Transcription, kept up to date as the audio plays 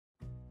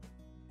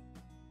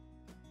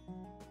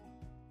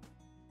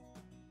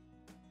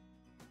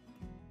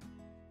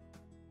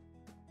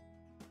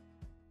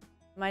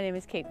My name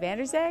is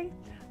VanderZaag.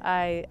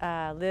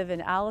 I live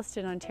in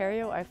Alliston,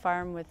 Ontario. I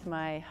farm with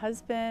my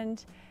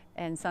husband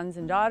and sons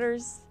and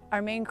daughters.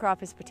 Our main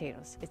crop is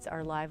potatoes. It's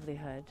our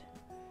livelihood.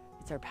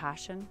 It's our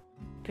passion.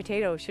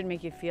 Potato should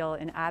make you feel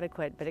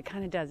inadequate, but it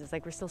kind of does. It's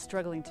like we're still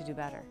struggling to do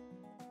better.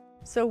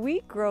 So we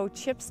grow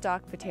chip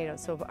stock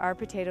potatoes. So our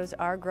potatoes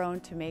are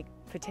grown to make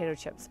potato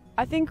chips.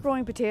 I think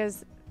growing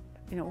potatoes,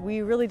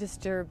 we really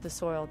disturb the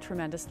soil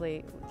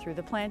tremendously through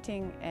the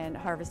planting and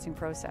harvesting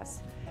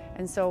process.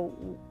 And so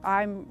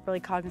I'm really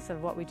cognizant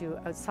of what we do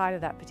outside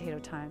of that potato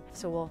time.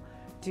 So we'll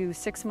do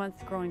 6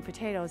 months growing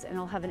potatoes, and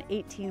it'll have an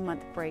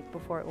 18-month break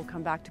before it will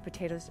come back to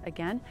potatoes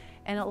again,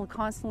 and it will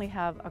constantly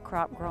have a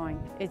crop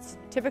growing. It's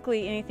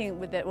typically anything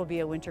that will be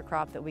a winter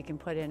crop that we can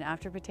put in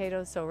after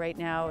potatoes. So right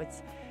now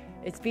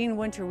it's being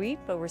winter wheat,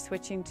 but we're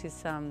switching to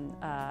some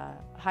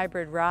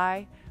hybrid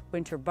rye,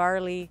 winter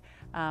barley.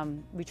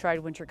 We tried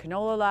winter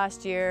canola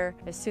last year.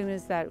 As soon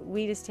as that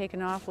wheat is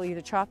taken off, we'll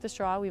either chop the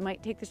straw, we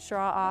might take the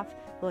straw off,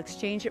 we'll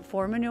exchange it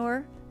for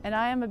manure. And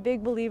I am a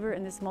big believer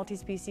in this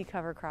multi-species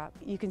cover crop.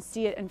 You can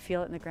see it and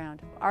feel it in the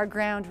ground. Our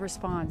ground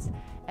responds.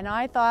 And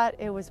I thought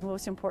it was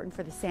most important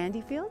for the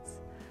sandy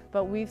fields,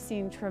 but we've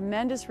seen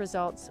tremendous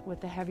results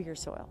with the heavier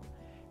soil.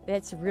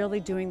 It's really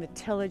doing the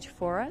tillage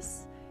for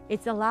us.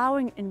 It's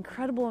allowing an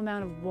incredible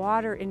amount of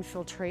water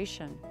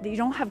infiltration. You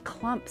don't have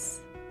clumps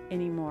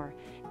anymore.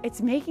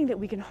 It's making that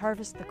we can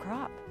harvest the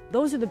crop.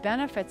 Those are the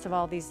benefits of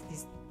all the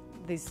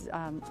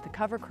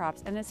cover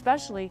crops, and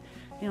especially,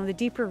 the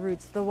deeper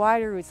roots, the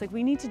wider roots. Like,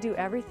 we need to do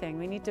everything.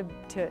 We need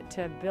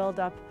to build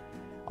up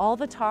all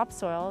the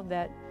topsoil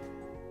that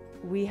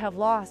we have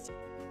lost.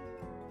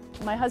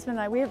 My husband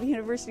and I, we have a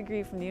university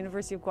degree from the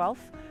University of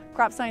Guelph,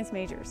 crop science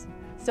majors.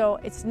 So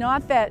it's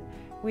not that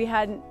we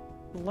hadn't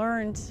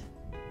learned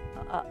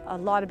a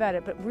lot about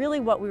it, but really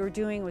what we were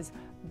doing was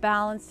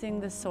balancing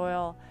the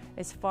soil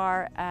as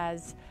far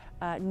as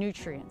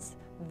nutrients.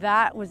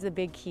 That was the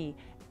big key.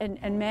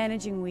 And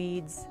managing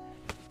weeds,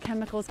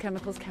 chemicals,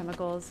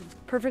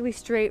 perfectly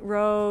straight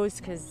rows,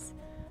 because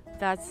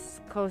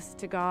that's close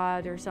to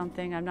God or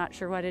something. I'm not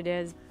sure what it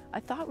is. I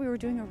thought we were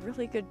doing a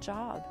really good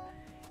job.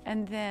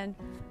 And then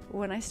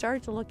when I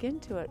started to look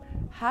into it,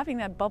 having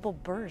that bubble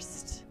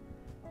burst,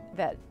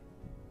 that,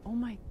 oh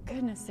my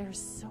goodness,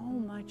 there's so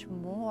much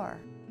more.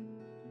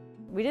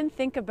 We didn't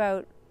think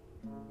about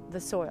the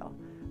soil.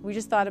 We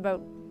just thought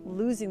about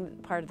losing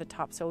part of the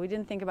topsoil. We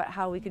didn't think about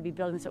how we could be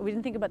building soil. We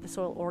didn't think about the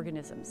soil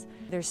organisms.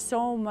 There's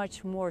so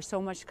much more, so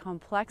much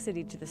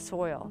complexity to the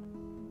soil.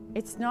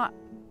 It's not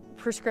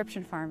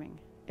prescription farming.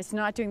 It's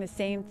not doing the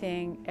same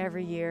thing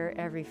every year,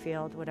 every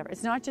field, whatever.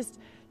 It's not just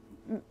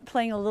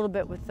playing a little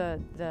bit with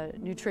the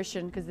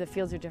nutrition because the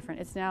fields are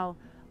different. It's now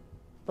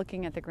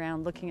looking at the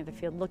ground, looking at the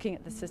field, looking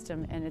at the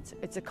system, and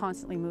it's a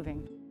constantly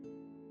moving.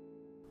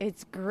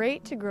 It's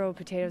great to grow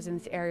potatoes in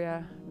this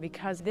area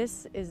because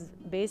this is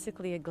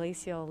basically a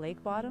glacial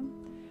lake bottom.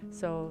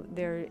 So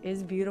there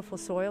is beautiful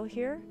soil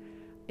here.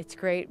 It's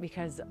great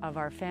because of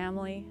our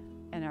family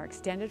and our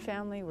extended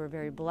family. We're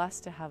very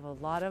blessed to have a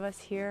lot of us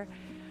here.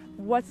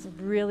 What's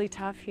really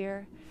tough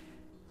here,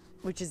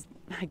 which is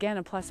again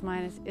a plus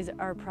minus, is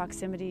our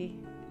proximity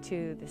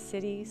to the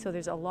city. So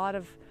there's a lot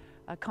of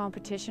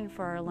competition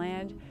for our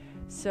land.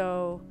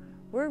 So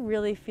we're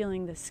really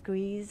feeling the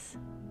squeeze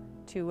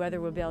to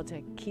whether we'll be able to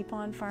keep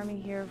on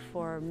farming here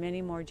for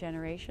many more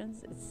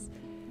generations.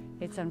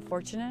 It's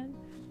unfortunate,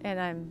 and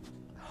I'm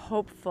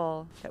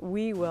hopeful that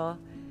we will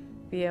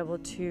be able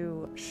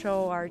to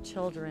show our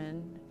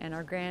children and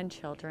our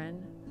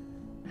grandchildren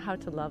how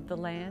to love the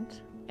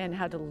land and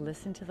how to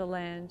listen to the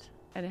land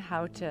and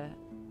how to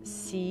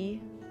see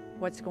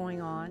what's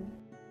going on.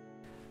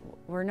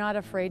 We're not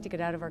afraid to get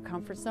out of our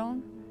comfort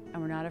zone,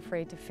 and we're not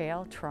afraid to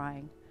fail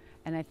trying.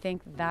 And I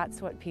think that's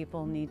what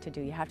people need to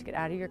do. You have to get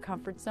out of your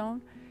comfort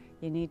zone.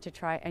 You need to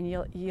try, and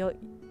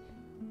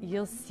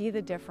you'll see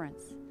the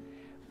difference.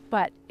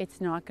 But it's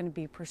not going to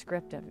be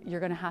prescriptive. You're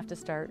going to have to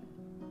start,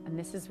 and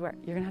this is where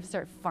you're going to have to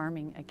start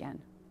farming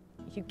again.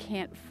 You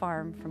can't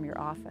farm from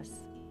your office.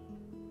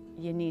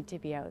 You need to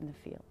be out in the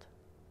field.